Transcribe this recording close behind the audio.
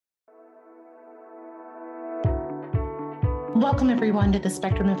Welcome, everyone, to the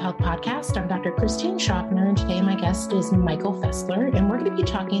Spectrum of Health podcast. I'm Dr. Christine Schaffner, and today my guest is Michael Fessler, and we're going to be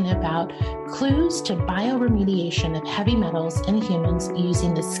talking about clues to bioremediation of heavy metals in humans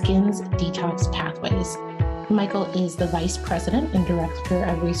using the skin's detox pathways. Michael is the Vice President and Director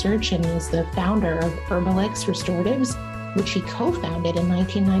of Research and is the founder of Herbalix Restoratives, which he co-founded in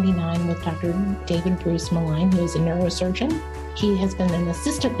 1999 with Dr. David Bruce Malign, who is a neurosurgeon. He has been an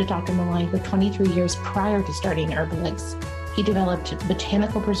assistant to Dr. Malign for 23 years prior to starting Herbalix. He developed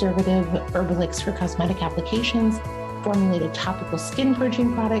botanical preservative Herbalix for cosmetic applications, formulated topical skin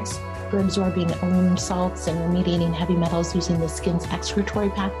purging products for absorbing aluminum salts and remediating heavy metals using the skin's excretory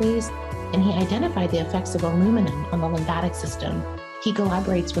pathways, and he identified the effects of aluminum on the lymphatic system. He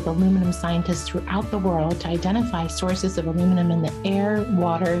collaborates with aluminum scientists throughout the world to identify sources of aluminum in the air,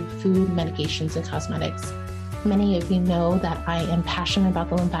 water, food, medications, and cosmetics. Many of you know that I am passionate about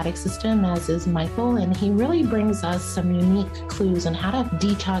the lymphatic system, as is Michael, and he really brings us some unique clues on how to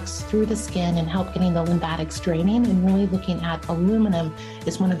detox through the skin and help getting the lymphatics draining, and really looking at aluminum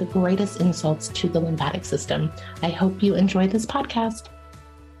is one of the greatest insults to the lymphatic system. I hope you enjoy this podcast.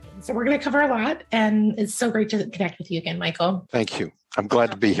 So we're going to cover a lot, and it's so great to connect with you again, Michael. Thank you. I'm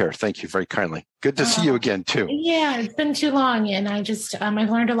glad to be here. Thank you very kindly. Good to see you again, too. Yeah, it's been too long, and I've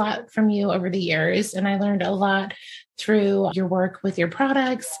learned a lot from you over the years, and I learned a lot through your work with your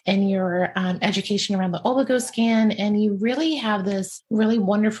products and your education around the oligoscan. And you really have this really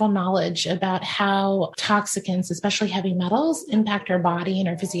wonderful knowledge about how toxicants, especially heavy metals, impact our body and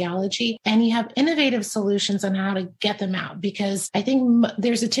our physiology. And you have innovative solutions on how to get them out, because I think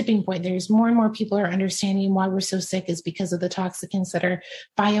there's a tipping point. There's more and more people are understanding why we're so sick is because of the toxicants that are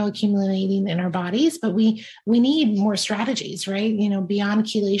bioaccumulating in our bodies. But we need more strategies, right? Beyond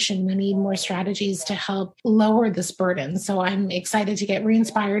chelation, we need more strategies to help lower this burden. So I'm excited to get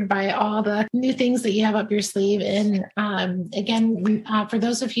re-inspired by all the new things that you have up your sleeve. And again, for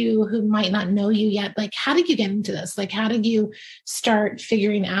those of you who might not know you yet, how did you get into this? How did you start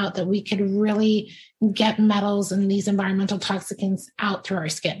figuring out that we could really get metals and these environmental toxicants out through our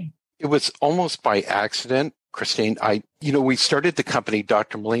skin? It was almost by accident, Christine. We started the company,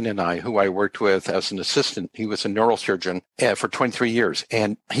 Dr. Malign and I, who I worked with as an assistant. He was a neurosurgeon for 23 years,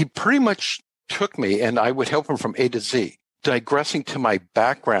 and he pretty much took me, and I would help him from A to Z. Digressing to my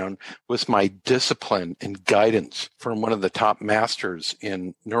background was my discipline and guidance from one of the top masters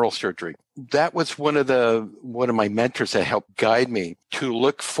in neurosurgery. That was one of my mentors that helped guide me to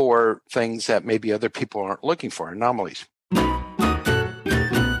look for things that maybe other people aren't looking for, anomalies. I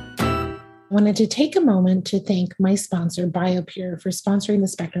wanted to take a moment to thank my sponsor, BioPure, for sponsoring the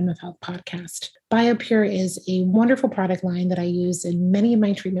Spectrum of Health podcast. BioPure is a wonderful product line that I use in many of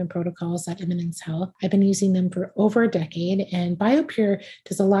my treatment protocols at Eminence Health. I've been using them for over a decade, and BioPure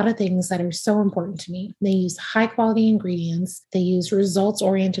does a lot of things that are so important to me. They use high-quality ingredients, they use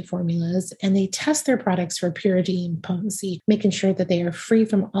results-oriented formulas, and they test their products for purity and potency, making sure that they are free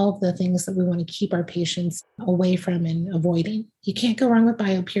from all of the things that we want to keep our patients away from and avoiding. You can't go wrong with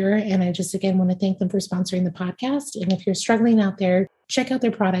BioPure, and I just, again, want to thank them for sponsoring the podcast. And if you're struggling out there, check out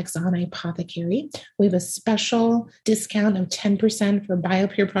their products on Apothecary. We have a special discount of 10% for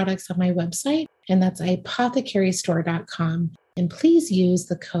BioPure products on my website, and that's apothecarystore.com. And please use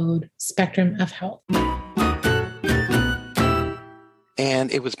the code Spectrum of Health.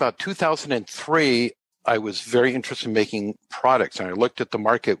 And it was about 2003, I was very interested in making products, and I looked at the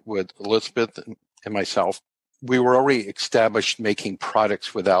market with Elizabeth and myself. We were already established making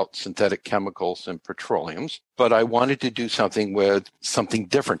products without synthetic chemicals and petroleums, but I wanted to do something with something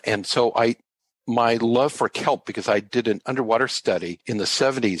different. And so my love for kelp, because I did an underwater study in the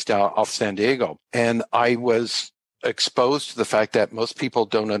 70s down off San Diego, and I was exposed to the fact that most people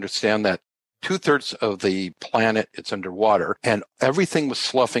don't understand that 2/3 of the planet is underwater, and everything was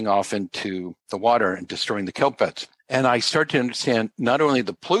sloughing off into the water and destroying the kelp beds. And I started to understand not only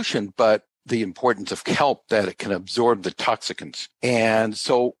the pollution, but the importance of kelp, that it can absorb the toxicants. And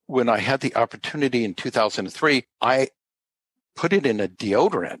so when I had the opportunity in 2003, I put it in a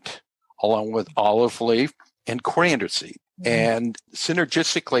deodorant along with olive leaf and coriander seed. And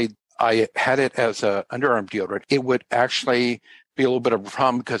synergistically, I had it as a underarm deodorant. It would actually be a little bit of a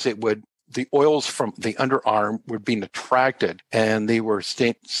problem because the oils from the underarm were being attracted and they were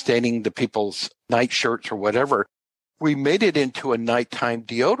staining the people's nightshirts or whatever. We made it into a nighttime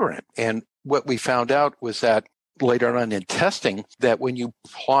deodorant. And what we found out was that later on in testing, that when you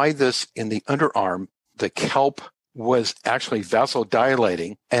apply this in the underarm, the kelp was actually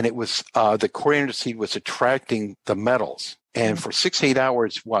vasodilating, and it was the coriander seed was attracting the metals. And for 6 to 8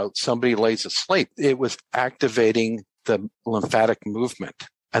 hours while somebody lays asleep, it was activating the lymphatic movement.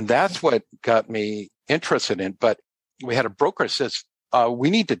 And that's what got me interested in. But we had a broker that says, we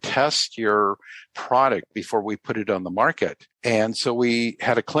need to test your product before we put it on the market. And so we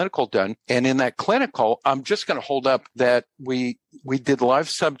had a clinical done. And in that clinical, I'm just going to hold up that we did live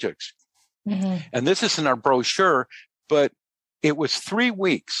subjects. Mm-hmm. And this is in our brochure, but it was 3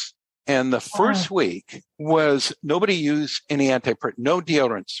 weeks. And the first week was nobody used any no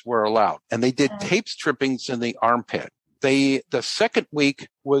deodorants were allowed. And they did tape strippings in the armpit. The second week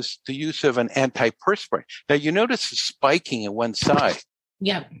was the use of an antiperspirant. Now you notice the spiking in one side.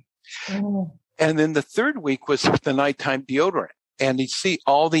 Yeah. Mm-hmm. And then the third week was the nighttime deodorant. And you see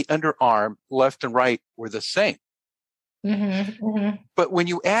all the underarm left and right were the same. Mm-hmm. Mm-hmm. But when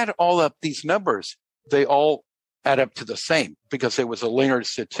you add all up these numbers, they all add up to the same because it was a linear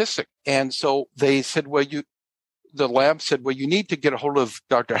statistic. And so they said, the lab said, you need to get a hold of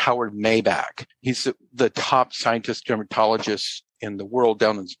Dr. Howard Maybach. He's the top scientist dermatologist in the world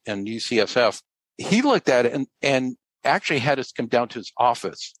down in UCSF. He looked at it and actually had us come down to his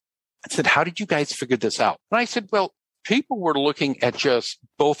office and said, how did you guys figure this out? And I said, well, people were looking at just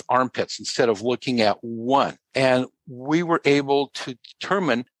both armpits instead of looking at one. And we were able to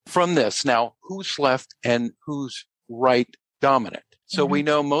determine from this now who's left and who's right dominant. So we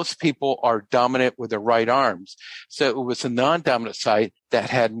know most people are dominant with their right arms. So it was the non-dominant side that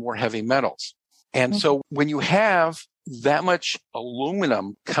had more heavy metals. And so when you have that much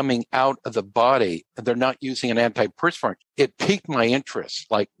aluminum coming out of the body, and they're not using an antiperspirant, it piqued my interest.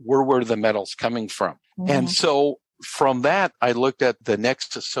 Like, where were the metals coming from? And so from that, I looked at the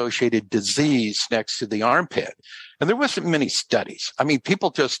next associated disease next to the armpit. And there wasn't many studies. I mean,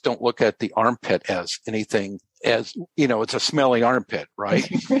 people just don't look at the armpit as anything as, it's a smelly armpit, right?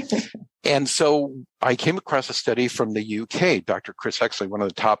 And so I came across a study from the UK, Dr. Chris Exley, one of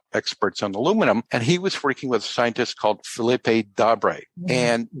the top experts on aluminum, and he was working with a scientist called Philippe Dabre.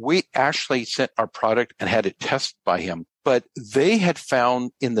 And we actually sent our product and had it tested by him. But they had found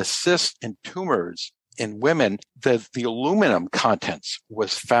in the cysts and tumors in women that the aluminum contents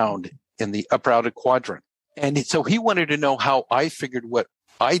was found in the upper outer quadrant. And so he wanted to know how I figured what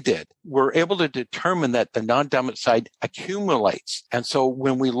I did. We're able to determine that the non-dominant side accumulates. And so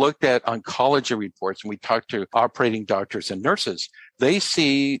when we looked at oncology reports and we talked to operating doctors and nurses, they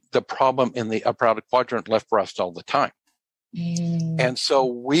see the problem in the upper outer quadrant left breast all the time. And so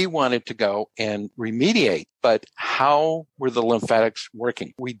we wanted to go and remediate, but how were the lymphatics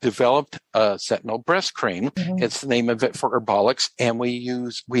working? We developed a Sentinel breast cream. It's the name of it for herbolics. And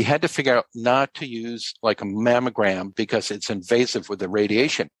we had to figure out not to use like a mammogram because it's invasive with the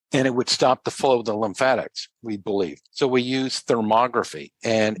radiation and it would stop the flow of the lymphatics, we believe. So we used thermography,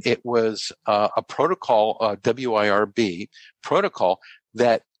 and it was a protocol, a WIRB protocol,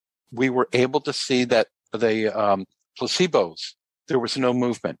 that we were able to see that the placebos, there was no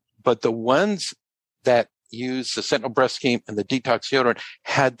movement, but the ones that used the Sentinel breast cream and the Detox deodorant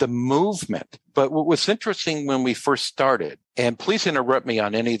had the movement. But what was interesting when we first started, and please interrupt me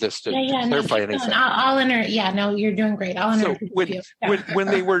on any of this to clarify anything. You're doing great. I'll interrupt you. When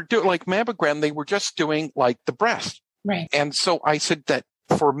they were doing like mammogram, they were just doing like the breast. Right. And so I said that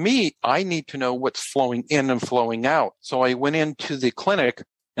for me, I need to know what's flowing in and flowing out. So I went into the clinic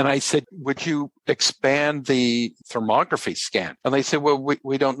and I said, would you expand the thermography scan? And they said, well,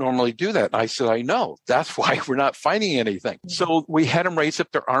 we don't normally do that. And I said, I know. That's why we're not finding anything. So we had them raise up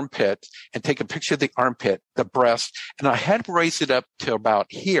their armpit and take a picture of the armpit, the breast. And I had them raise it up to about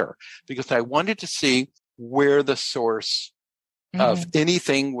here because I wanted to see where the source of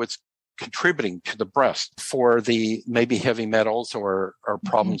anything was contributing to the breast for the maybe heavy metals or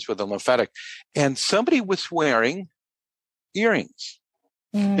problems with the lymphatic. And somebody was wearing earrings.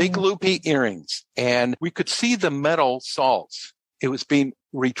 Big loopy earrings. And we could see the metal salts. It was being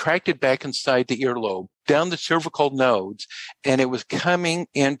retracted back inside the earlobe, down the cervical nodes, and it was coming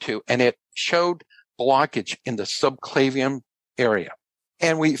into, and it showed blockage in the subclavian area.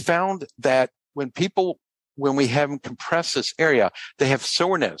 And we found that when we have them compress this area, they have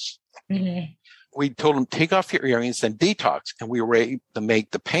soreness. We told them, take off your earrings and detox, and we were able to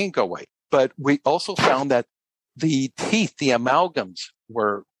make the pain go away. But we also found that the teeth, the amalgams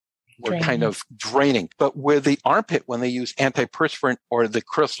were kind of draining. But with the armpit, when they use antiperspirant or the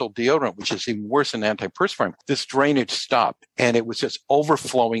crystal deodorant, which is even worse than antiperspirant, this drainage stopped and it was just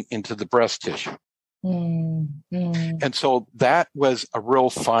overflowing into the breast tissue. And so that was a real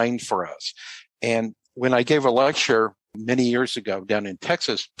find for us. And when I gave a lecture many years ago down in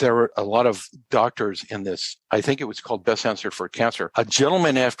Texas, there were a lot of doctors in this. I think it was called Best Answer for Cancer. A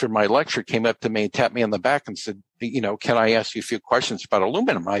gentleman after my lecture came up to me and tapped me on the back and said, can I ask you a few questions about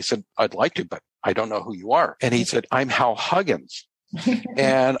aluminum? I said, I'd like to, but I don't know who you are. And he said, I'm Hal Huggins.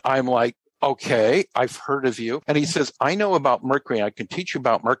 And I'm like, okay, I've heard of you. And he says, I know about mercury. I can teach you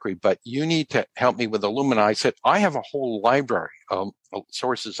about mercury, but you need to help me with aluminum. I said, I have a whole library of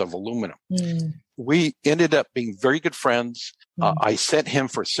sources of aluminum. We ended up being very good friends. I sent him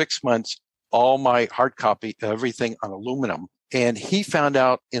for 6 months all my hard copy, everything on aluminum. And he found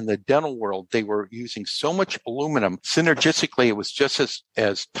out in the dental world, they were using so much aluminum. Synergistically, it was just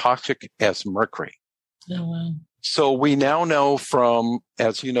as toxic as mercury. Oh, wow. So we now know from,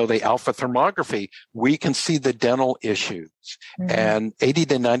 as you know, the alpha thermography, we can see the dental issues. And 80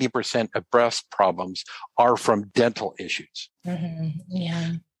 to 90% of breast problems are from dental issues.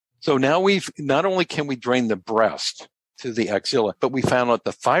 Yeah. So now not only can we drain the breast to the axilla, but we found out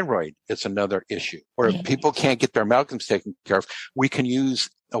the thyroid is another issue where people can't get their amalgams taken care of. We can use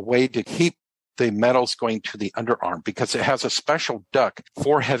a way to keep the metals going to the underarm because it has a special duct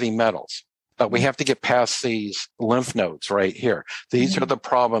for heavy metals. But we have to get past these lymph nodes right here. These are the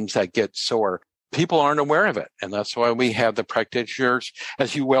problems that get sore. People aren't aware of it. And that's why we have the practitioners,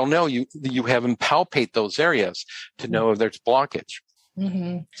 as you well know, you have them palpate those areas to know if there's blockage.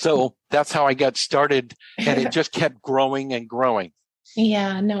 So that's how I got started, and it just kept growing and growing.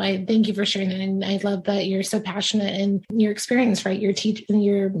 Yeah, no, I thank you for sharing that. And I love that you're so passionate in your experience, right? Your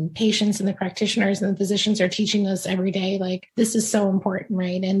patients and the practitioners and the physicians are teaching us every day. Like, this is so important,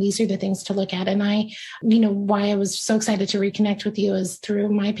 right? And these are the things to look at. And why I was so excited to reconnect with you is through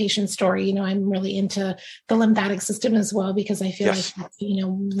my patient story. I'm really into the lymphatic system as well, because I feel like,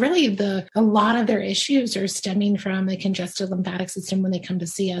 really a lot of their issues are stemming from the congested lymphatic system when they come to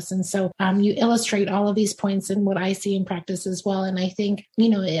see us. And so you illustrate all of these points in what I see in practice as well. And I think,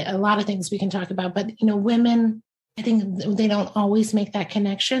 a lot of things we can talk about, but, women, I think they don't always make that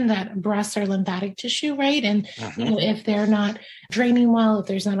connection that breasts are lymphatic tissue, right? And if they're not draining well, if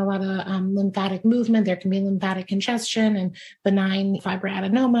there's not a lot of lymphatic movement, there can be lymphatic congestion and benign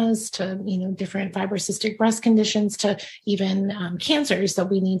fibroadenomas to, different fibrocystic breast conditions to even cancers that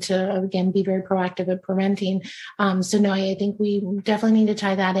we need to, again, be very proactive at preventing. I think we definitely need to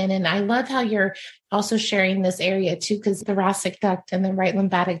tie that in. And I love how you're also sharing this area too, because the thoracic duct and the right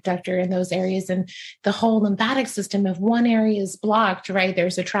lymphatic duct are in those areas, and the whole lymphatic system, if one area is blocked, right,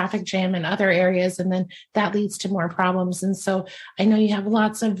 there's a traffic jam in other areas, and then that leads to more problems. And so I know you have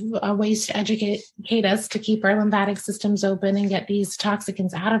lots of ways to educate us to keep our lymphatic systems open and get these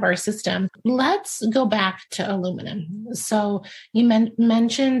toxicants out of our system. Let's go back to aluminum. So you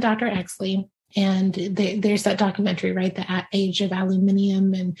mentioned Dr. Exley. And there's that documentary, right? The Age of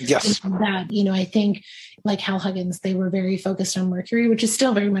Aluminium. And that, I think like Hal Huggins, they were very focused on mercury, which is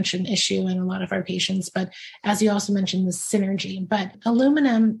still very much an issue in a lot of our patients. But as you also mentioned, the synergy. But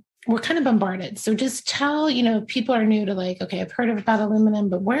aluminum, we're kind of bombarded. So just tell, people are new to like, okay, I've heard about aluminum,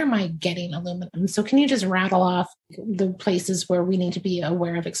 but where am I getting aluminum? So can you just rattle off the places where we need to be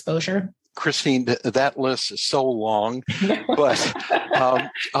aware of exposure? Christine, that list is so long, but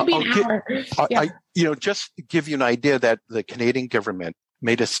just to give you an idea that the Canadian government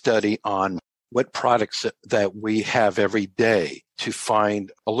made a study on what products that we have every day to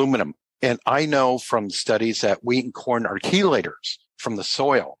find aluminum. And I know from studies that wheat and corn are chelators from the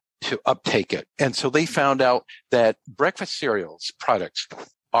soil to uptake it. And so they found out that breakfast cereals products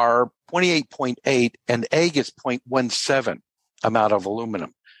are 28.8 and egg is 0.17 amount of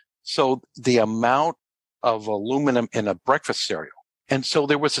aluminum. So the amount of aluminum in a breakfast cereal. And so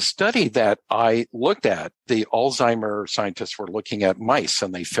there was a study that I looked at. The Alzheimer scientists were looking at mice,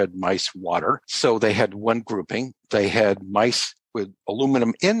 and they fed mice water. So they had one grouping. They had mice with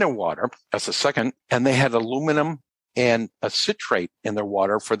aluminum in their water as a second, and they had aluminum and a citrate in their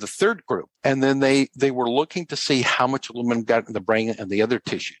water for the third group. And then they were looking to see how much aluminum got in the brain and the other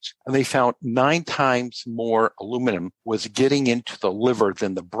tissues. And they found 9 times more aluminum was getting into the liver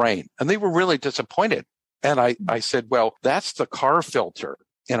than the brain. And they were really disappointed. And I said, well, that's the car filter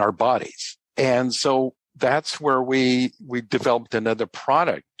in our bodies. And so that's where we developed another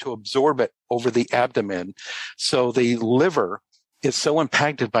product to absorb it over the abdomen. So the liver is so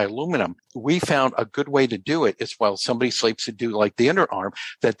impacted by aluminum. We found a good way to do it is while somebody sleeps to do like the underarm,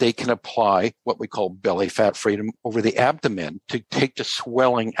 that they can apply what we call belly fat freedom over the abdomen to take the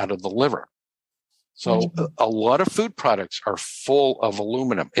swelling out of the liver. So a lot of food products are full of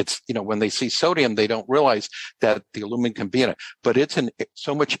aluminum. It's, when they see sodium, they don't realize that the aluminum can be in it, but it's in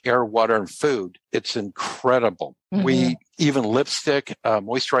so much air, water, and food. It's incredible. We even lipstick,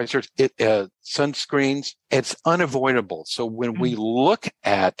 moisturizers, sunscreens, it's unavoidable. So when we look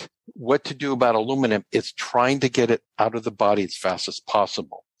at what to do about aluminum, it's trying to get it out of the body as fast as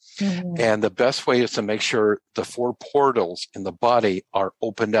possible. And the best way is to make sure the 4 portals in the body are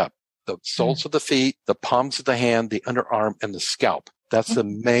opened up. The soles of the feet, the palms of the hand, the underarm, and the scalp. That's the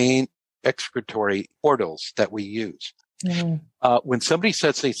main excretory portals that we use. Mm-hmm. When somebody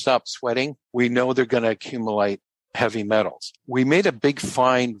says they stop sweating, we know they're going to accumulate heavy metals. We made a big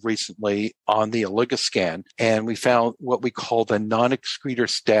find recently on the oligoscan, and we found what we call the non-excretor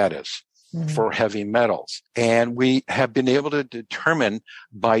status for heavy metals. And we have been able to determine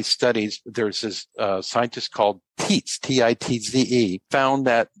by studies, there's this scientist called Tietze, T-I-T-Z-E, found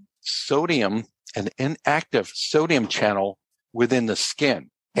that sodium, an inactive sodium channel within the skin.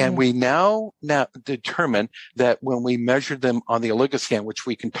 And we now determine that when we measure them on the oligoscan, which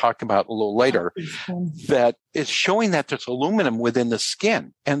we can talk about a little later, that is showing that there's aluminum within the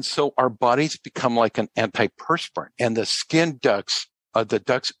skin. And so our bodies become like an antiperspirant, and the skin ducts,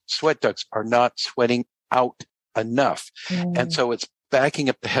 sweat ducts are not sweating out enough. And so it's backing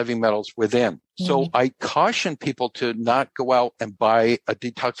up the heavy metals within. So I caution people to not go out and buy a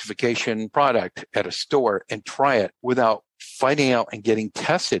detoxification product at a store and try it without finding out and getting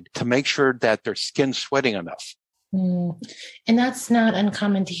tested to make sure that their skin's sweating enough. And that's not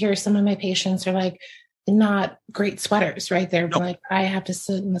uncommon to hear. Some of my patients are like, not great sweaters, right? They're like, I have to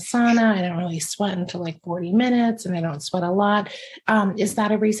sit in the sauna. I don't really sweat until like 40 minutes and I don't sweat a lot. Is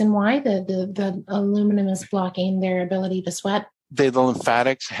that a reason why the aluminum is blocking their ability to sweat? The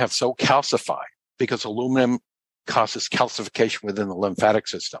lymphatics have so calcified because aluminum causes calcification within the lymphatic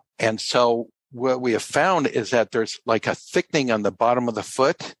system. And so what we have found is that there's like a thickening on the bottom of the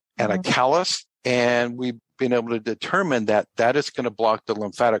foot and a callus. And we've been able to determine that that is going to block the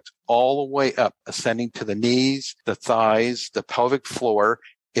lymphatics all the way up, ascending to the knees, the thighs, the pelvic floor.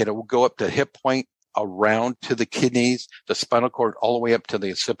 It will go up to the hip point, around to the kidneys, the spinal cord, all the way up to the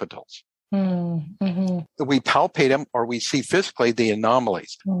occipitals. We palpate them, or we see physically the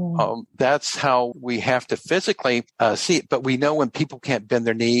anomalies. That's how we have to physically see it. But we know when people can't bend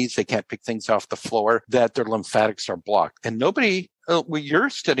their knees, they can't pick things off the floor, that their lymphatics are blocked. And nobody, you're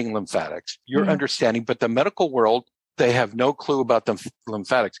studying lymphatics, you're understanding, but the medical world, they have no clue about the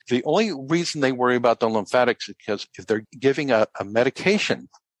lymphatics. The only reason they worry about the lymphatics is because if they're giving a medication,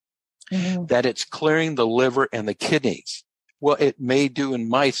 that it's clearing the liver and the kidneys. Well, it may do in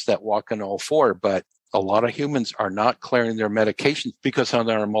mice that walk on all four, but a lot of humans are not clearing their medications because there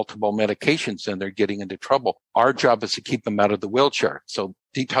are multiple medications and they're getting into trouble. Our job is to keep them out of the wheelchair. So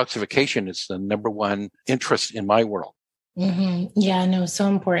detoxification is the number one interest in my world. Yeah, no, so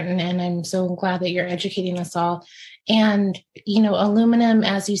important. And I'm so glad that you're educating us all. And, aluminum,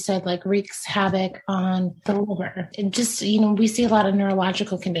 as you said, like wreaks havoc on the liver. And just, we see a lot of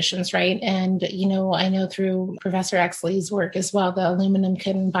neurological conditions, right? And, I know through Professor Exley's work as well, the aluminum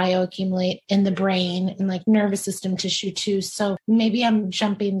can bioaccumulate in the brain and like nervous system tissue too. So maybe I'm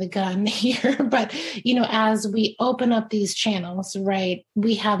jumping the gun here, but, as we open up these channels, right,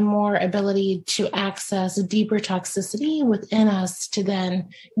 we have more ability to access deeper toxicity within us to then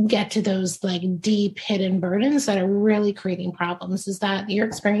get to those like deep hidden burdens that are really creating problems. Is that your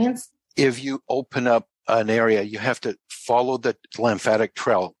experience? If you open up an area, you have to follow the lymphatic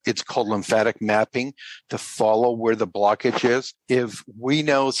trail. It's called lymphatic mapping, to follow where the blockage is. If we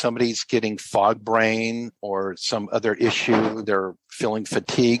know somebody's getting fog brain or some other issue, they're feeling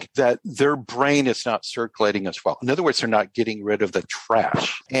fatigue, that their brain is not circulating as well. In other words, they're not getting rid of the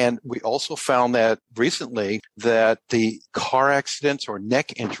trash. And we also found that recently that the car accidents or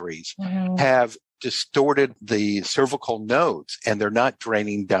neck injuries have distorted the cervical nodes and they're not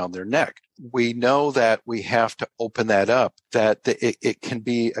draining down their neck. We know that we have to open that up, that it can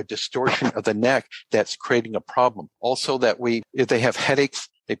be a distortion of the neck that's creating a problem. Also that if they have headaches,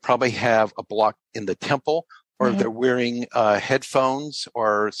 they probably have a block in the temple, or they're wearing headphones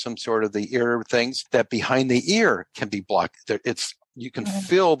or some sort of the ear things, that behind the ear can be blocked. You can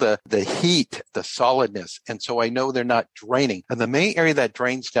feel the heat, the solidness. And so I know they're not draining. And the main area that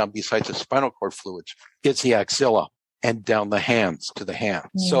drains down besides the spinal cord fluids is the axilla and down the hands to the hand.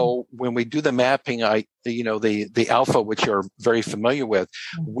 So when we do the mapping, the alpha, which you're very familiar with,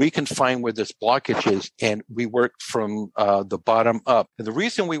 we can find where this blockage is, and we work from the bottom up. And the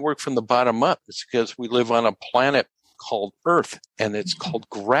reason we work from the bottom up is because we live on a planet called Earth, and it's called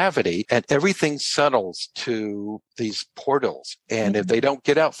gravity, and everything settles to these portals. And if they don't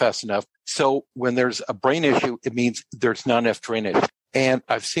get out fast enough, so when there's a brain issue, it means there's not enough drainage. And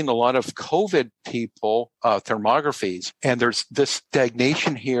I've seen a lot of COVID people, thermographies, and there's this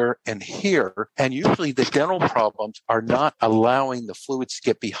stagnation here and here. And usually the dental problems are not allowing the fluids to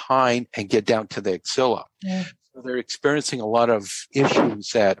get behind and get down to the axilla. So they're experiencing a lot of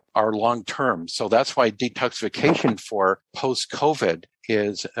issues that are long-term. So that's why detoxification for post-COVID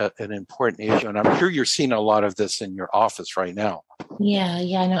is an important issue. And I'm sure you're seeing a lot of this in your office right now.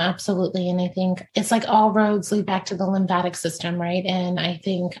 Yeah, no, absolutely. And I think it's like all roads lead back to the lymphatic system, right? And I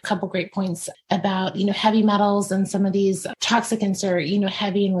think a couple great points about, heavy metals and some of these toxicants are,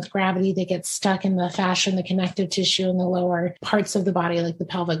 heavy, and with gravity, they get stuck in the fascia and the connective tissue in the lower parts of the body, like the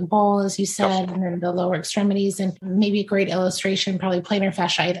pelvic bowl, as you said, and then the lower extremities. And maybe a great illustration, probably plantar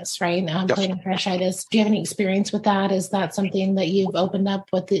fasciitis, right? Plantar fasciitis. Do you have any experience with that? Is that something that you've opened up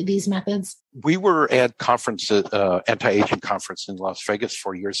with these methods? We were at conferences, anti-aging conference in Las Vegas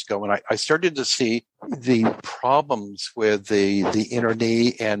 4 years ago, and I started to see the problems with the inner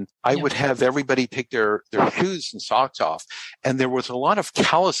knee, and I would have everybody take their shoes and socks off, and there was a lot of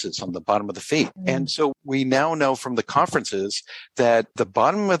calluses on the bottom of the feet. Mm-hmm. And so we now know from the conferences that the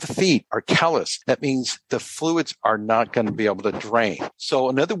bottom of the feet are callous. That means the fluids are not going to be able to drain. So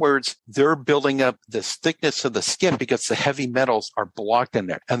in other words, they're building up this thickness of the skin because the heavy metals are blocked in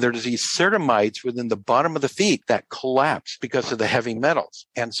there. And there's these ceramides within the bottom of the feet that collapse because of the heavy metals.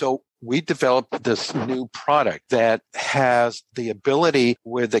 And so we developed this new product that has the ability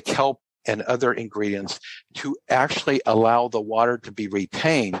with the kelp and other ingredients to actually allow the water to be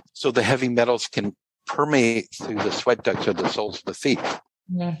retained so the heavy metals can permeate through the sweat ducts of the soles of the feet.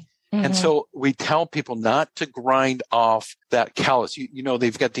 Yeah. Mm-hmm. And so we tell people not to grind off that callus. You know,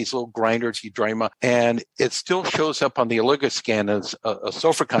 they've got these little grinders, you dry them up, and it still shows up on the oligoscan as a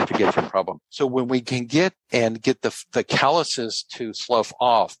sulfur conjugation problem. So when we can get the calluses to slough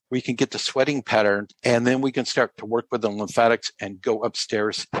off, we can get the sweating pattern, and then we can start to work with the lymphatics and go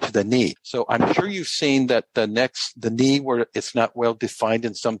upstairs to the knee. So I'm sure you've seen that the knee where it's not well defined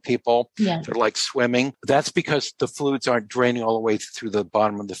in some people, they're like swimming. That's because the fluids aren't draining all the way through the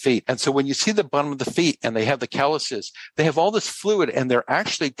bottom of the feet. And so when you see the bottom of the feet and they have the calluses, they have all this fluid and they're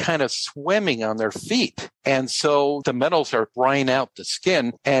actually kind of swimming on their feet. And so the metals are drying out the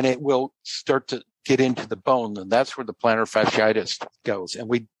skin and it will start to get into the bone. And that's where the plantar fasciitis goes. And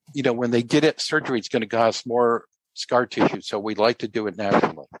when they get it, surgery is going to cause more scar tissue. So we like to do it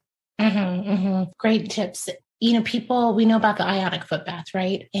naturally. Mm-hmm, mm-hmm. Great tips. People, we know about the ionic foot bath,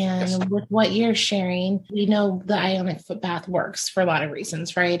 right? And with what you're sharing, we know the ionic foot bath works for a lot of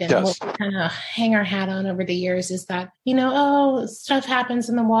reasons, right? And what we kind of hang our hat on over the years is that, stuff happens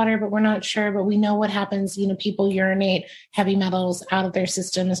in the water, but we're not sure, but we know what happens. People urinate heavy metals out of their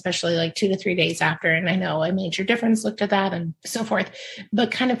system, especially like 2 to 3 days after. And I know a major difference looked at that and so forth.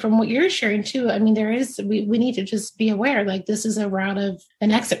 But kind of from what you're sharing too, I mean, we need to just be aware, like this is an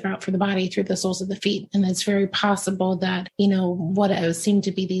exit route for the body through the soles of the feet. And it's very possible that, what seem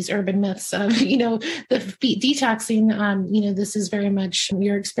to be these urban myths of, the feet detoxing, this is very much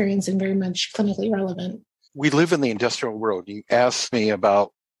your experience and very much clinically relevant. We live in the industrial world. You asked me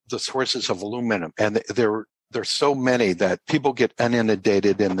about the sources of aluminum, and there's so many that people get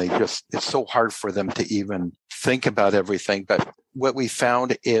inundated and it's so hard for them to even think about everything. But what we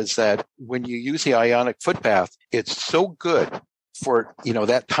found is that when you use the ionic foot bath, it's so good for,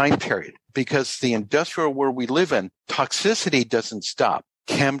 that time period, because the industrial world we live in, toxicity doesn't stop.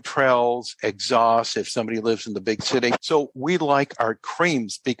 Chemtrails, exhaust, if somebody lives in the big city. So we like our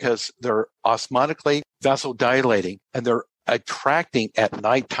creams because they're osmotically vasodilating and they're attracting at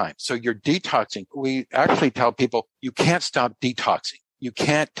nighttime. So you're detoxing. We actually tell people you can't stop detoxing. You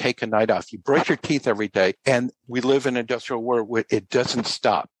can't take a night off. You brush your teeth every day, and we live in an industrial world where it doesn't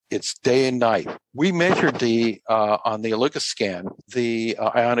stop. It's day and night. We measured on the oligoscan, the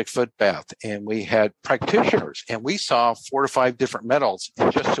ionic foot bath, and we had practitioners, and we saw 4 to 5 different metals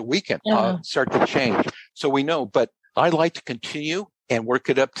in just a weekend start to change. So we know, but I like to continue and work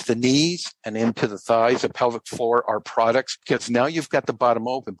it up to the knees and into the thighs, the pelvic floor, our products, because now you've got the bottom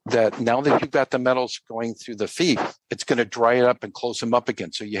open. That now that you've got the metals going through the feet, it's going to dry it up and close them up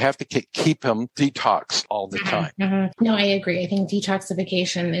again. So you have to keep them detox all the time. Mm-hmm. No, I agree. I think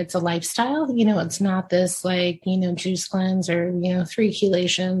detoxification, it's a lifestyle. It's not this juice cleanse or, 3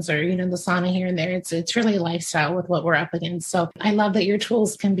 chelations or, the sauna here and there. It's really a lifestyle with what we're up against. So I love that your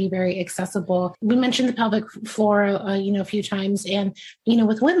tools can be very accessible. We mentioned the pelvic floor, a few times, and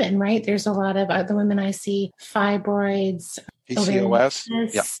with women, right? There's a lot of the women I see, fibroids, PCOS,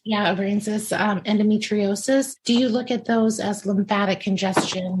 ovarian cysts, endometriosis. Do you look at those as lymphatic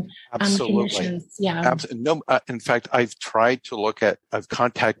congestion conditions? Yeah. Absolutely. No, in fact, I've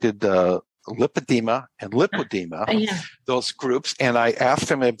contacted lipedema and lipodema, those groups, and I asked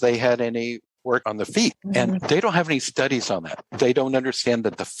them if they had any work on the feet. Mm-hmm. And they don't have any studies on that. They don't understand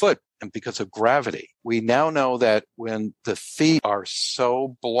that the foot, and because of gravity, we now know that when the feet are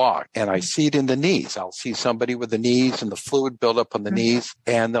so blocked, and I see it in the knees, I'll see somebody with the knees and the fluid build up on the knees,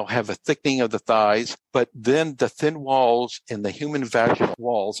 and they'll have a thickening of the thighs. But then the thin walls in the human vaginal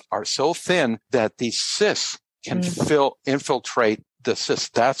walls are so thin that these cysts can infiltrate the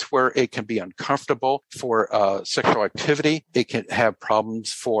cyst. That's where it can be uncomfortable for sexual activity. It can have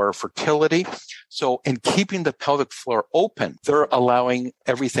problems for fertility. So in keeping the pelvic floor open, they're allowing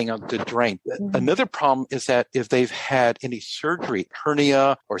everything out to drain. Another problem is that if they've had any surgery,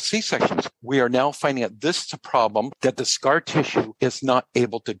 hernia or C-sections, we are now finding that this is a problem, that the scar tissue is not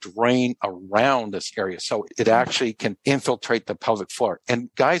able to drain around this area. So it actually can infiltrate the pelvic floor. And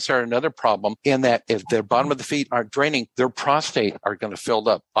guys are another problem in that if their bottom of the feet aren't draining, their prostate are going to fill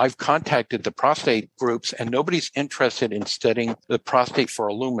up. I've contacted the prostate groups and nobody's interested in studying the prostate for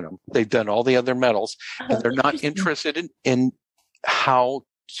aluminum. They've done all the other metals and they're not interested in how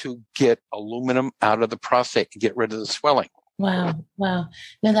to get aluminum out of the prostate and get rid of the swelling. Wow. No,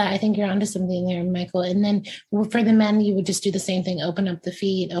 I think you're onto something there, Michael. And then for the men, you would just do the same thing, open up the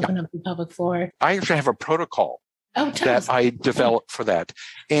feet, open up the pelvic floor. I actually have a protocol that I developed for that.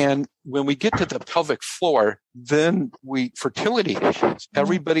 And when we get to the pelvic floor, then fertility issues.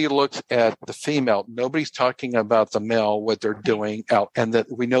 Everybody looks at the female. Nobody's talking about the male, what they're doing out. And that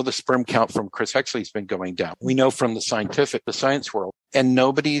we know the sperm count from Chris Hexley's been going down. We know from the science world. And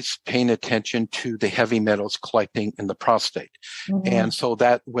nobody's paying attention to the heavy metals collecting in the prostate. And so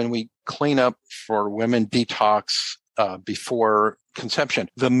that when we clean up for women detox before conception,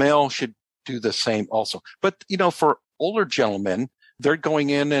 the male should do the same also. But, for older gentlemen, they're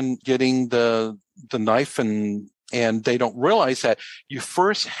going in and getting the knife and they don't realize that you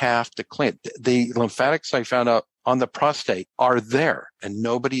first have to clean it. The lymphatics I found out on the prostate are there and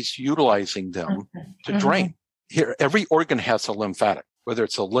nobody's utilizing them to drain. Here, every organ has a lymphatic, whether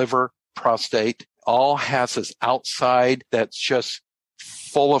it's a liver, prostate, all has this outside that's just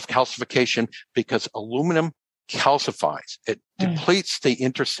full of calcification because aluminum calcifies. It depletes the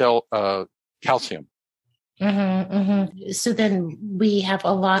intercell calcium. So then we have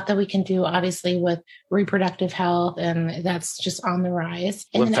a lot that we can do, obviously, with reproductive health, and that's just on the rise.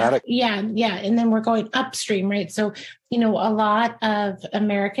 And lymphatic. Then, and then we're going upstream, right? So, a lot of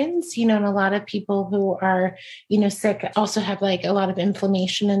Americans, and a lot of people who are, sick also have like a lot of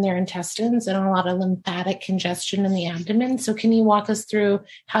inflammation in their intestines and a lot of lymphatic congestion in the abdomen. So can you walk us through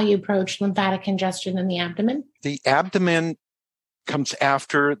how you approach lymphatic congestion in the abdomen? The abdomen comes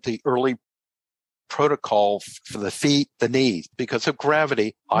after the early protocol for the feet, the knees. Because of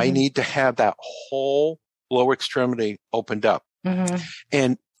gravity, I need to have that whole lower extremity opened up.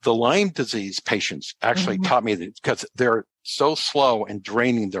 And the Lyme disease patients actually taught me that because they're so slow in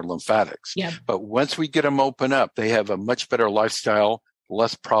draining their lymphatics. But once we get them open up, they have a much better lifestyle,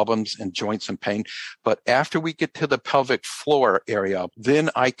 less problems and joints and pain. But after we get to the pelvic floor area, then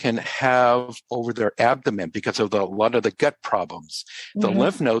I can have over their abdomen because of a lot of the gut problems. The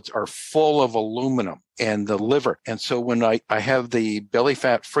lymph nodes are full of aluminum and the liver. And so when I have the belly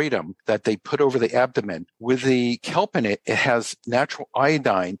fat freedom that they put over the abdomen with the kelp in it, it has natural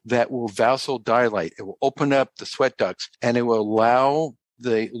iodine that will vasodilate. It will open up the sweat ducts and it will allow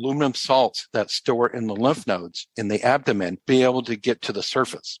the aluminum salts that store in the lymph nodes in the abdomen be able to get to the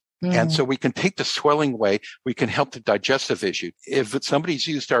surface. And so we can take the swelling away. We can help the digestive issue. If somebody's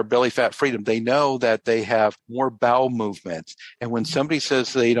used our belly fat freedom, they know that they have more bowel movements. And when somebody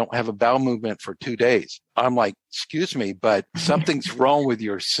says they don't have a bowel movement for 2 days, I'm like, excuse me, but something's wrong with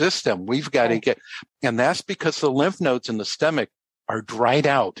your system. We've got to get, and that's because the lymph nodes in the stomach are dried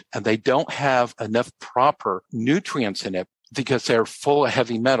out and they don't have enough proper nutrients in it because they're full of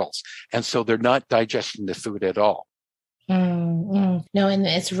heavy metals. And so they're not digesting the food at all. No, and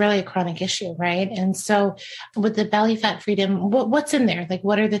it's really a chronic issue, right? And so with the belly fat freedom, what's in there? Like,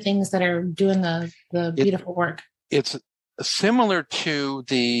 what are the things that are doing the beautiful work? It's similar to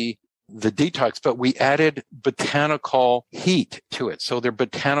the detox, but we added botanical heat to it. So they're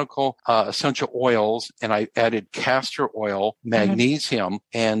botanical essential oils, and I added castor oil, magnesium,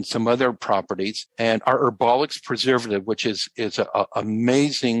 and some other properties. And our Herbolix preservative, which is an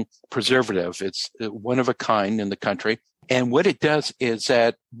amazing preservative. It's one of a kind in the country. And what it does is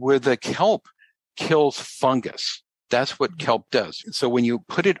that with the kelp kills fungus. That's what kelp does. So when you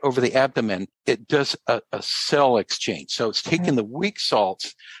put it over the abdomen, it does a cell exchange. So it's taking the weak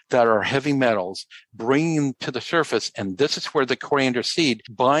salts that are heavy metals, bringing them to the surface. And this is where the coriander seed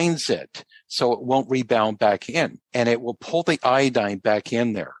binds it so it won't rebound back in. And it will pull the iodine back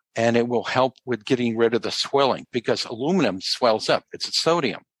in there. And it will help with getting rid of the swelling because aluminum swells up. It's a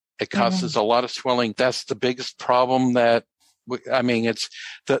sodium. It causes a lot of swelling. That's the biggest problem it's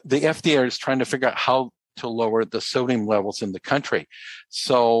the FDA is trying to figure out how to lower the sodium levels in the country.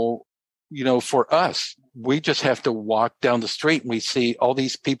 So, for us, we just have to walk down the street and we see all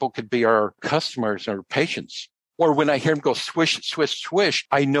these people could be our customers or patients. Or when I hear them go swish, swish, swish,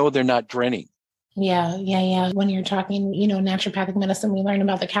 I know they're not draining. Yeah. When you're talking, naturopathic medicine, we learn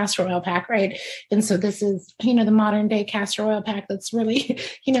about the castor oil pack, right? And so this is, the modern day castor oil pack that's really,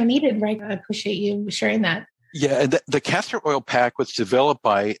 needed, right? I appreciate you sharing that. Yeah, and the castor oil pack was developed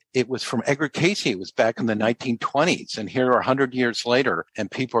it was from Edgar Cayce. It was back in the 1920s. And here 100 years later, and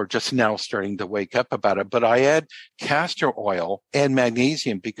people are just now starting to wake up about it. But I add castor oil and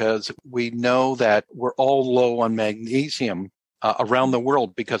magnesium because we know that we're all low on magnesium around the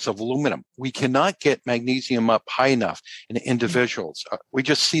world because of aluminum. We cannot get magnesium up high enough in individuals. We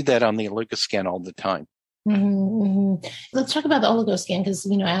just see that on the oligoscan all the time. Mm-hmm, mm-hmm. Let's talk about the oligoscan because,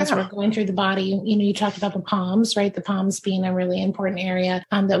 as we're going through the body, you talked about the palms, right? The palms being a really important area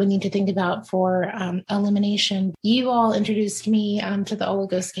that we need to think about for elimination. You all introduced me to the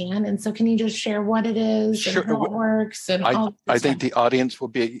oligoscan. And so can you just share what it is and how it works? And I think the audience will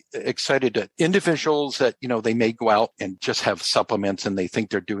be excited. Individuals that, they may go out and just have supplements and they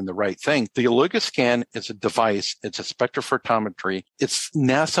think they're doing the right thing. The oligoscan is a device. It's a spectrophotometry. It's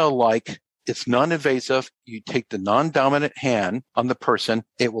NASA-like. It's non-invasive. You take the non-dominant hand on the person.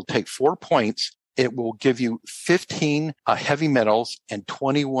 It will take 4 points. It will give you 15 heavy metals and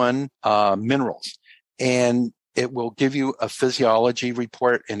 21 minerals. And it will give you a physiology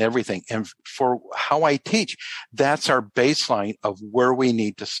report and everything. And for how I teach, that's our baseline of where we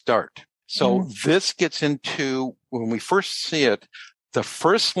need to start. So this gets into, when we first see it, the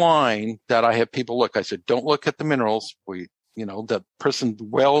first line that I have people look, I said, don't look at the minerals. The person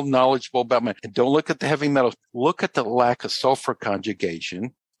well knowledgeable about and don't look at the heavy metals. Look at the lack of sulfur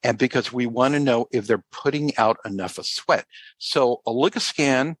conjugation. And because we want to know if they're putting out enough of sweat. So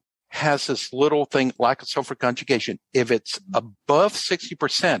oligoscan has this little thing, lack of sulfur conjugation. If it's above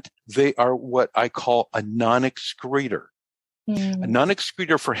 60%, they are what I call a non-excreter. A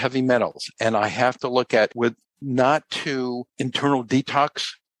non-excreter for heavy metals. And I have to look at with not to internal detox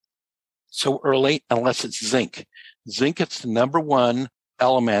so early unless it's zinc. Zinc is the number one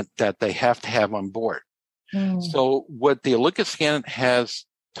element that they have to have on board. So what the oligoscan has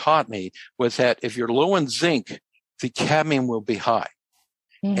taught me was that if you're low in zinc, the cadmium will be high.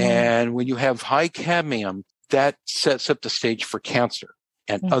 And when you have high cadmium, that sets up the stage for cancer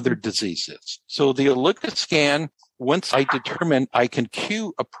and other diseases. So the oligoscan, once I determine I can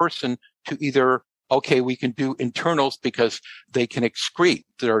cue a person to either we can do internals because they can excrete.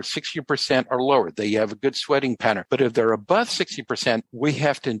 They're 60% or lower. They have a good sweating pattern. But if they're above 60%, we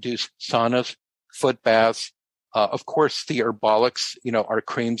have to induce saunas, foot baths, of course, the herbolics, our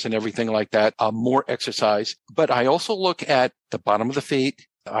creams and everything like that, more exercise. But I also look at the bottom of the feet.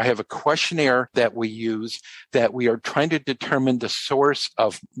 I have a questionnaire that we use that we are trying to determine the source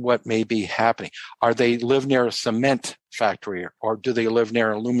of what may be happening. Are they live near a cement factory or do they live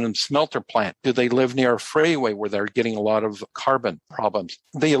near an aluminum smelter plant? Do they live near a freeway where they're getting a lot of carbon problems?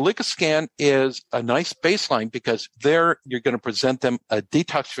 The oligoscan is a nice baseline because there you're going to present them a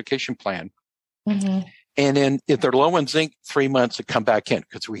detoxification plan. And then if they're low in zinc, 3 months to come back in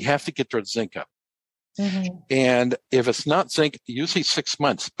because we have to get their zinc up. And if it's not zinc, usually 6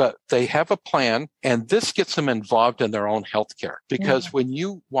 months, but they have a plan and this gets them involved in their own healthcare because when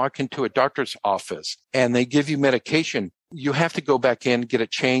you walk into a doctor's office and they give you medication, you have to go back in, get it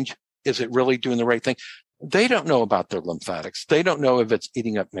changed. Is it really doing the right thing? They don't know about their lymphatics. They don't know if it's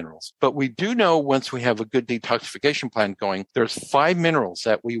eating up minerals, but we do know once we have a good detoxification plan going, there's 5 minerals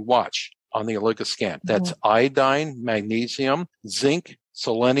that we watch on the oligoscan. That's iodine, magnesium, zinc,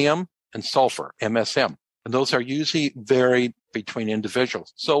 selenium, and sulfur, MSM. And those are usually varied between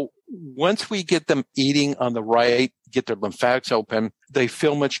individuals. So once we get them eating on the right, get their lymphatics open, they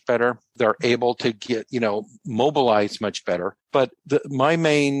feel much better. They're able to get, mobilize much better. But my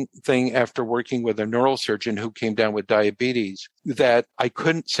main thing after working with a neurosurgeon who came down with diabetes, that I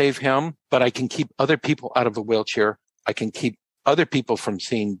couldn't save him, but I can keep other people out of a wheelchair. I can keep other people from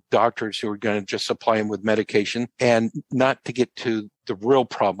seeing doctors who are going to just supply them with medication and not to get to the real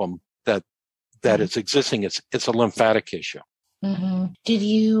problem that is existing. It's a lymphatic issue.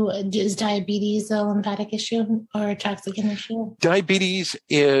 Is diabetes a lymphatic issue or a toxic issue? Diabetes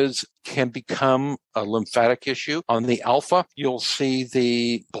can become a lymphatic issue. On the alpha, you'll see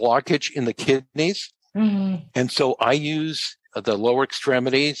the blockage in the kidneys. And so I use the lower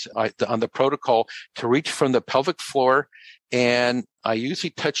extremities on the protocol to reach from the pelvic floor. And I usually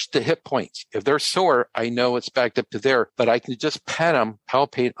touch the hip points. If they're sore, I know it's backed up to there, but I can just pat them,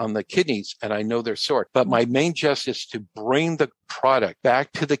 palpate on the kidneys, and I know they're sore. But my main gist is to bring the product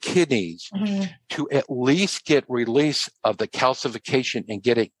back to the kidneys to at least get release of the calcification and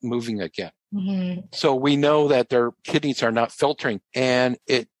get it moving again. So we know that their kidneys are not filtering, and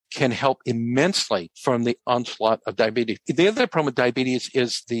it can help immensely from the onslaught of diabetes. The other problem with diabetes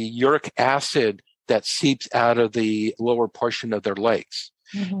is the uric acid that seeps out of the lower portion of their legs.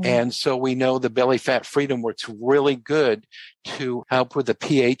 Mm-hmm. And so we know the belly fat freedom works really good to help with the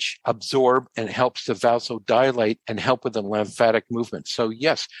pH absorb and helps the vasodilate and help with the lymphatic movement. So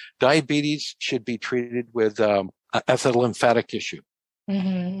yes, diabetes should be treated with as a lymphatic issue. Mm-hmm,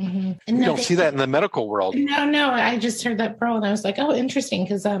 mm-hmm. And we don't see that in the medical world. No. I just heard that, Pearl, and I was like, oh, interesting.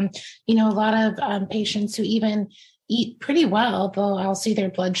 Because, a lot of patients who even eat pretty well, I'll see their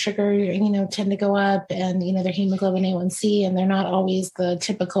blood sugar, tend to go up and, their hemoglobin A1C, and they're not always the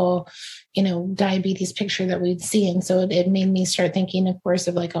typical, diabetes picture that we'd see. And so it made me start thinking, of course,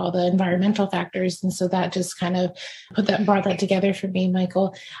 of like all the environmental factors. And so that just kind of brought that together for me,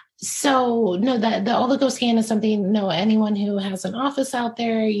 Michael. So no, that the oligoscan is something, anyone who has an office out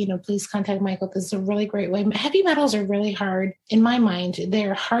there, please contact Michael. This is a really great way. Heavy metals are really hard in my mind.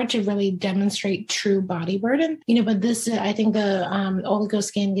 They're hard to really demonstrate true body burden, but this, I think the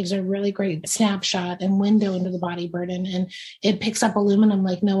oligoscan gives a really great snapshot and window into the body burden, and it picks up aluminum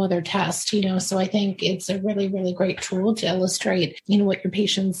like no other test, so I think it's a really, really great tool to illustrate, what your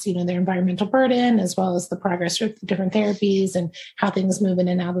patients, their environmental burden, as well as the progress with different therapies and how things move in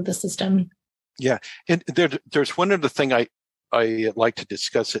and out of the system. Yeah. And there's one other thing I like to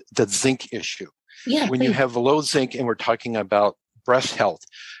discuss, the zinc issue. Yeah. When you have low zinc, and we're talking about breast health,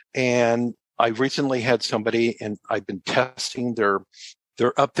 and I recently had somebody, and I've been testing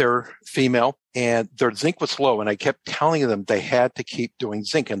they're up there, female, and their zinc was low. And I kept telling them they had to keep doing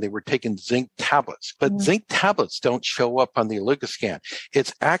zinc, and they were taking zinc tablets. But zinc tablets don't show up on the oligoscan.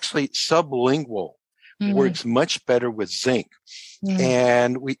 It's actually sublingual. Works much better with zinc.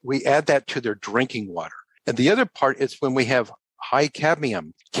 And we add that to their drinking water. And the other part is when we have high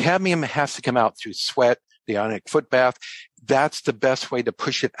cadmium has to come out through sweat, the ionic foot bath. That's the best way to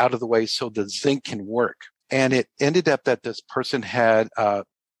push it out of the way so the zinc can work. And it ended up that this person had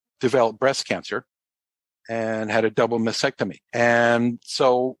developed breast cancer and had a double mastectomy. And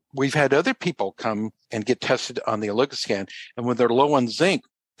so we've had other people come and get tested on the oligoscan. And when they're low on zinc,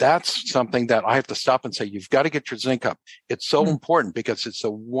 that's something that I have to stop and say, you've got to get your zinc up. It's so important because it's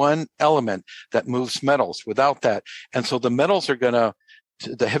the one element that moves metals. Without that, and so the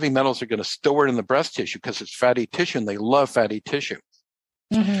heavy metals are going to store it in the breast tissue because it's fatty tissue, and they love fatty tissue.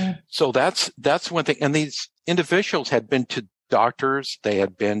 Mm-hmm. So that's one thing. And these individuals had been to doctors. They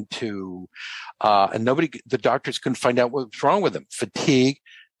had been to, and the doctors couldn't find out what was wrong with them. Fatigue,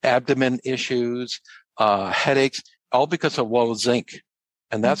 abdomen issues, headaches, all because of low zinc.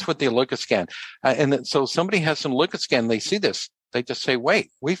 And that's what the oligoscan. And so somebody has some oligoscan, they see this, they just say, wait,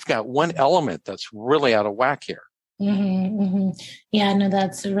 we've got one element that's really out of whack here. Mm-hmm, mm-hmm. Yeah, no,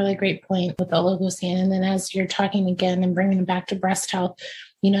 that's a really great point with the oligoscan. And then as you're talking again and bringing it back to breast health,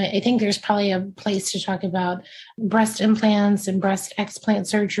 I think there's probably a place to talk about breast implants and breast explant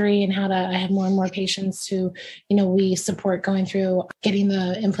surgery and how I have more and more patients who, we support going through getting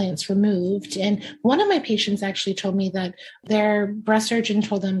the implants removed. And one of my patients actually told me that their breast surgeon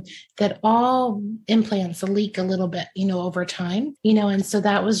told them that all implants leak a little bit, over time, and so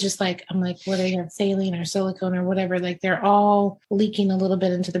that was just like, I'm like, what do they have, saline or silicone or whatever, like they're all leaking a little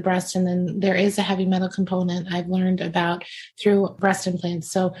bit into the breast. And then there is a heavy metal component I've learned about through breast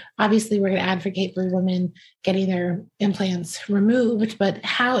implants. So obviously we're going to advocate for women getting their implants removed, but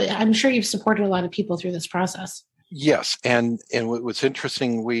I'm sure you've supported a lot of people through this process. Yes. And what was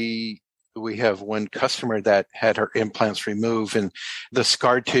interesting, we have one customer that had her implants removed and the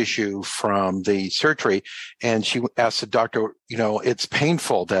scar tissue from the surgery. And she asked the doctor, it's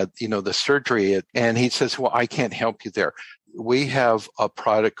painful that, the surgery, and he says, well, I can't help you there. We have a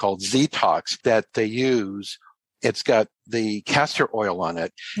product called Detox that they use. It's got the castor oil on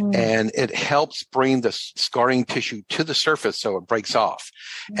it, and it helps bring the scarring tissue to the surface so it breaks off.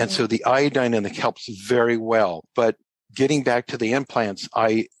 And so the iodine in it helps very well. But getting back to the implants,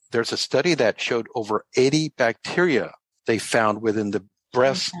 there's a study that showed over 80 bacteria they found within the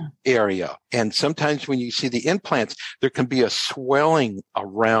breast area. And sometimes when you see the implants, there can be a swelling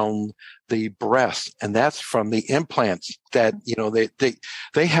around the breast. And that's from the implants that,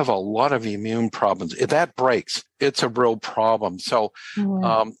 they have a lot of immune problems. If that breaks, it's a real problem. So,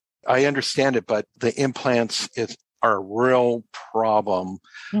 I understand it, but the implants are a real problem,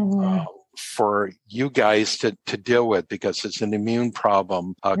 for you guys to deal with because it's an immune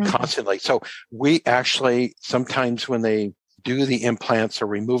problem, constantly. So we actually, sometimes when they do the implants or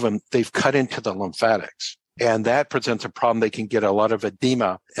remove them, they've cut into the lymphatics. And that presents a problem. They can get a lot of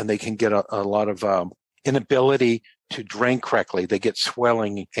edema and they can get a lot of inability to drain correctly. They get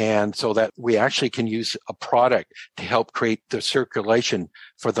swelling. And so that we actually can use a product to help create the circulation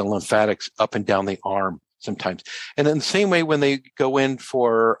for the lymphatics up and down the arm sometimes. And in the same way, when they go in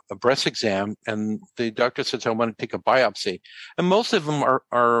for a breast exam and the doctor says, I want to take a biopsy, and most of them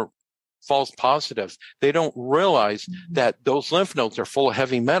are false positives. They don't realize that those lymph nodes are full of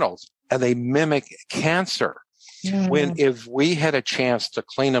heavy metals and they mimic cancer. When if we had a chance to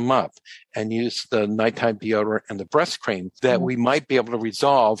clean them up and use the nighttime deodorant and the breast cream, that we might be able to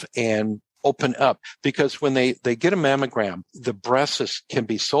resolve and open up. Because when they get a mammogram, the breasts can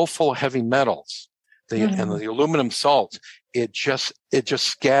be so full of heavy metals, and the aluminum salts, it just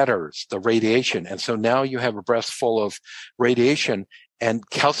scatters the radiation. And so now you have a breast full of radiation, and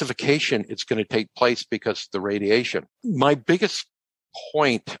calcification is going to take place because of the radiation. My biggest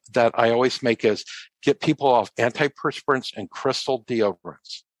point that I always make is get people off antiperspirants and crystal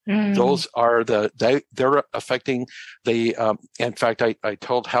deodorants. Those are they're affecting the, in fact, I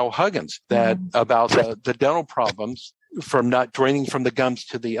told Hal Huggins that about the dental problems from not draining from the gums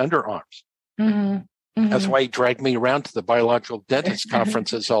to the underarms. That's why he dragged me around to the biological dentist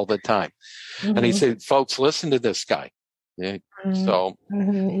conferences all the time. And he said, folks, listen to this guy. Yeah. So,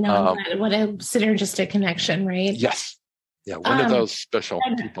 no, what a synergistic connection, right? Yes. Yeah, one of those special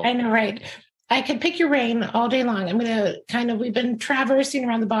people. I know, right? I could pick your brain all day long. I'm going to we've been traversing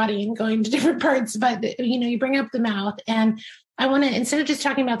around the body and going to different parts, but you bring up the mouth, and I want to, instead of just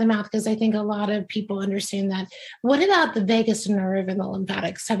talking about the mouth, because I think a lot of people understand that. What about the vagus nerve and the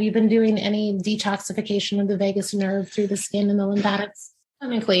lymphatics? Have you been doing any detoxification of the vagus nerve through the skin and the lymphatics?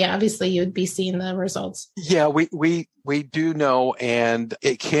 Clinically, obviously, you'd be seeing the results. Yeah, we do know, and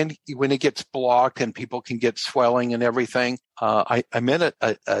it can, when it gets blocked and people can get swelling and everything. I met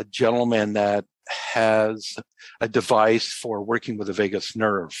a gentleman that has a device for working with the vagus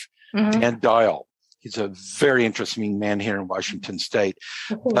nerve, Dan Dial. He's a very interesting man here in Washington State.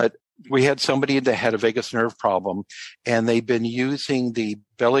 But we had somebody that had a vagus nerve problem, and they've been using the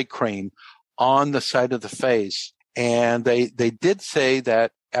belly cream on the side of the face. And they did say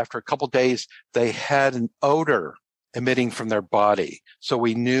that after a couple of days, they had an odor emitting from their body. So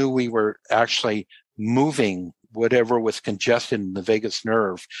we knew we were actually moving whatever was congested in the vagus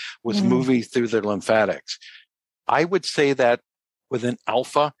nerve was moving through the lymphatics. I would say that with an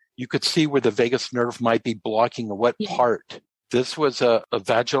alpha, you could see where the vagus nerve might be blocking what part. This was a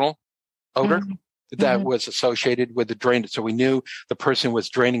vaginal odor that was associated with the drain. So we knew the person was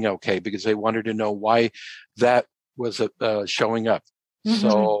draining okay because they wanted to know why that was showing up.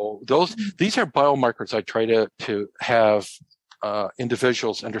 So these are biomarkers I try to have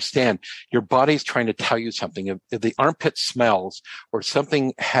individuals understand. Your body's trying to tell you something. If the armpit smells or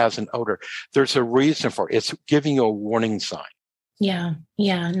something has an odor, there's a reason for it. It's giving you a warning sign. Yeah.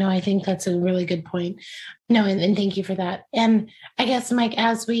 No, I think that's a really good point. No, and thank you for that. And I guess, Mike,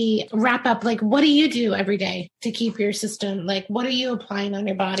 as we wrap up, what do you do every day to keep your system? What are you applying on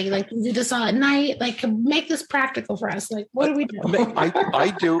your body? You do this all at night? Make this practical for us. What do we do?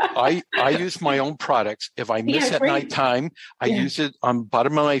 I use my own products. If I miss at nighttime, I use it on the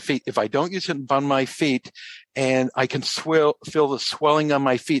bottom of my feet. If I don't use it on the bottom of my feet, and I can feel the swelling on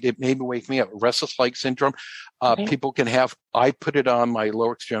my feet, it may wake me up. Restless leg syndrome. People can have. I put it on my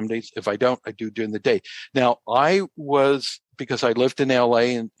lower extremities. If I don't, I do during the day. Now, because I lived in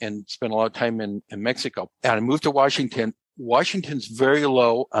LA and spent a lot of time in Mexico, and I moved to Washington. Washington's very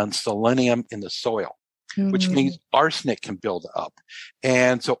low on selenium in the soil, which means arsenic can build up.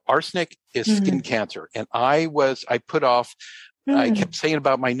 And so arsenic is skin cancer. And I put off, I kept saying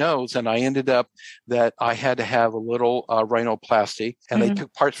about my nose, and I ended up that I had to have a little rhinoplasty, and they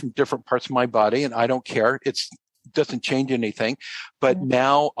took parts from different parts of my body, and I don't care. It doesn't change anything. But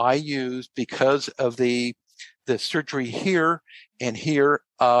now I use, because of the surgery here and here,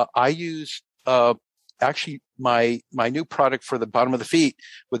 I use actually my new product for the bottom of the feet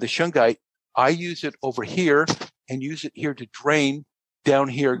with the shungite. I use it over here and use it here to drain down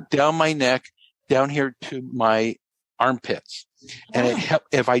here, down my neck, down here to my armpits. And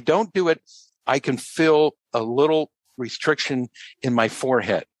if I don't do it, I can feel a little restriction in my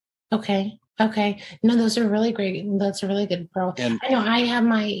forehead. Okay. No, those are really great. That's a really good pro. And I know I have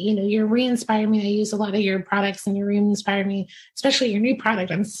my, you're re-inspiring me. I use a lot of your products and you re-inspire me, especially your new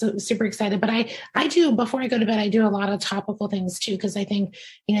product. I'm so super excited. But I do, before I go to bed, I do a lot of topical things too, because I think,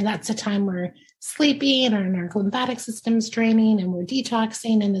 that's a time we're sleepy and our lymphatic system's draining and we're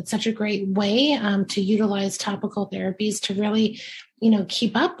detoxing. And it's such a great way to utilize topical therapies to really,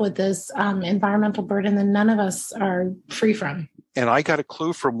 keep up with this environmental burden that none of us are free from. I got a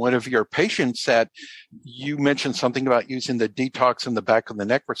clue from one of your patients that you mentioned something about using the detox in the back of the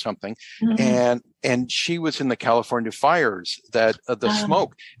neck or something. And she was in the California fires, that the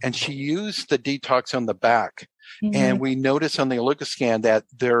smoke, and she used the detox on the back. And we noticed on the Oligoscan that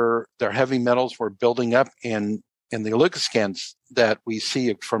their heavy metals were building up in the Oligoscans that we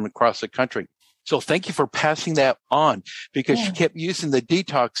see from across the country. So thank you for passing that on, because she kept using the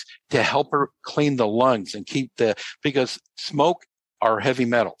detox to help her clean the lungs and because smoke are heavy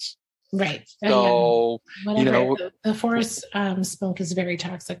metals. Right. So, the forest smoke is very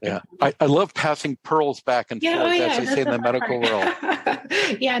toxic. Yeah. I love passing pearls back and forth, as they say in the medical world.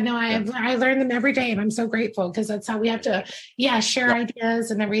 I learn them every day, and I'm so grateful, because that's how we have to, share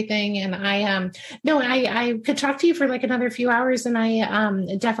ideas and everything. And I could talk to you for like another few hours, and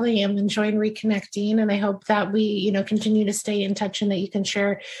I definitely am enjoying reconnecting. And I hope that we, continue to stay in touch, and that you can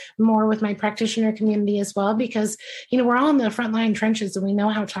share more with my practitioner community as well, because, we're all in the frontline trenches, and we know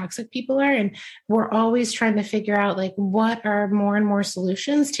how toxic people are, and we're always trying to figure out like what are more and more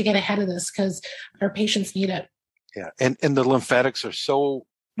solutions to get ahead of this, because our patients need it. Yeah, and the lymphatics are so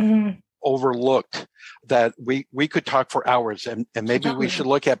overlooked that we could talk for hours, and maybe we should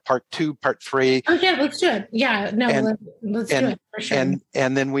look at part 2, part 3. Oh yeah, let's do it. Yeah, no, let's do it for sure.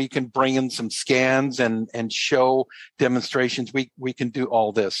 And then we can bring in some scans and show demonstrations. We can do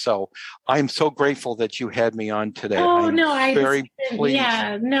all this. So I'm so grateful that you had me on today. I'm very pleased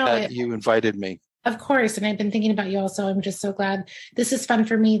that you invited me. Of course. And I've been thinking about you also. I'm just so glad. This is fun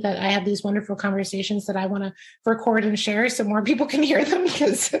for me that I have these wonderful conversations that I want to record and share so more people can hear them,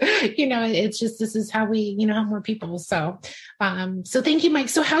 because, it's just, this is how we, help more people. So, so thank you, Mike.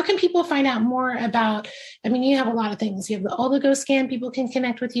 So how can people find out more about, you have a lot of things. You have the Oligoscan people can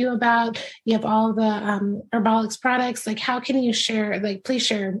connect with you about, you have all the Herbolics products. Like, how can you share, please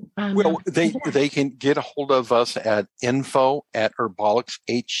share. They can get a hold of us at info@Herbolics,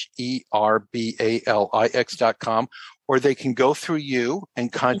 HERBALIX.com, or they can go through you and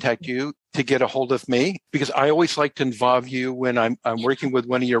contact you to get a hold of me, because I always like to involve you when I'm working with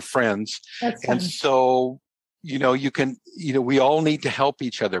one of your friends. And so, you can, we all need to help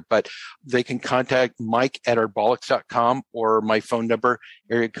each other, but they can contact Mike@Herbolics.com, or my phone number,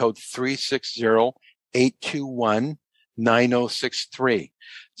 area code 360-821-9063.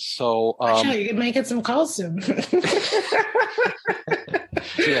 So, you might get some calls soon.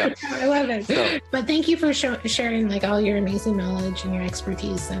 Yeah. I love it. So, but thank you for sharing all your amazing knowledge and your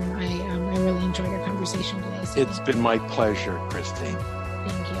expertise. And I really enjoyed our conversation today. So it's been my pleasure, Christine.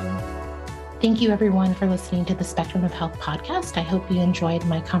 Thank you. Thank you, everyone, for listening to the Spectrum of Health podcast. I hope you enjoyed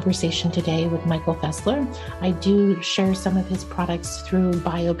my conversation today with Michael Fessler. I do share some of his products through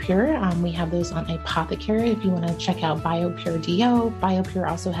BioPure. We have those on Apothecary if you want to check out BioPure DO. BioPure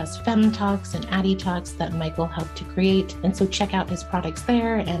also has Femtox and Additox that Michael helped to create. And so check out his products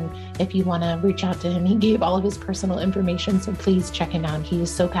there. And if you want to reach out to him, he gave all of his personal information. So please check him out. He is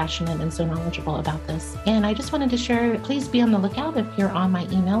so passionate and so knowledgeable about this. And I just wanted to share, please be on the lookout if you're on my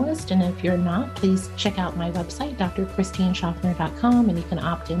email list. And if you're not, please check out my website, drchristineschaffner.com, and you can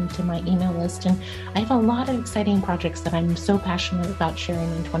opt into my email list. And I have a lot of exciting projects that I'm so passionate about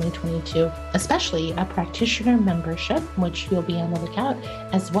sharing in 2022, especially a practitioner membership, which you'll be on the lookout,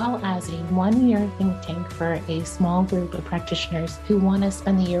 as well as a 1-year think tank for a small group of practitioners who want to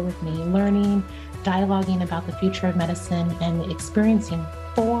spend the year with me learning, dialoguing about the future of medicine, and experiencing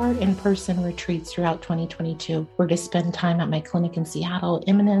 4 in-person retreats throughout 2022. We're going to spend time at my clinic in Seattle,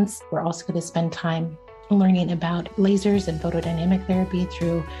 Eminence. We're also going to spend time learning about lasers and photodynamic therapy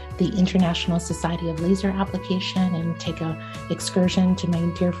through the International Society of Laser Application, and take a excursion to my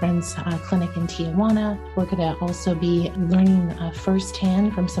dear friend's clinic in Tijuana. We're going to also be learning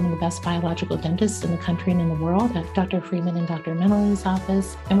firsthand from some of the best biological dentists in the country and in the world at Dr. Freeman and Dr. Meneley's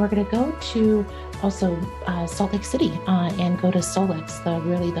office. And we're going to go to also Salt Lake City and go to Solix, the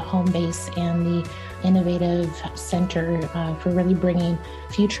home base and the innovative center for really bringing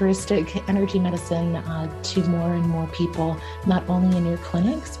futuristic energy medicine to more and more people, not only in your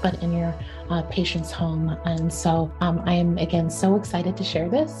clinics, but in your patient's home. And so I am, again, so excited to share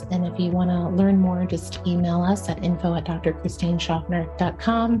this. And if you want to learn more, just email us at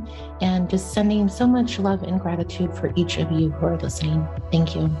info@drchristineschaffner.com, and just sending so much love and gratitude for each of you who are listening.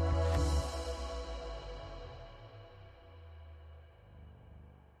 Thank you.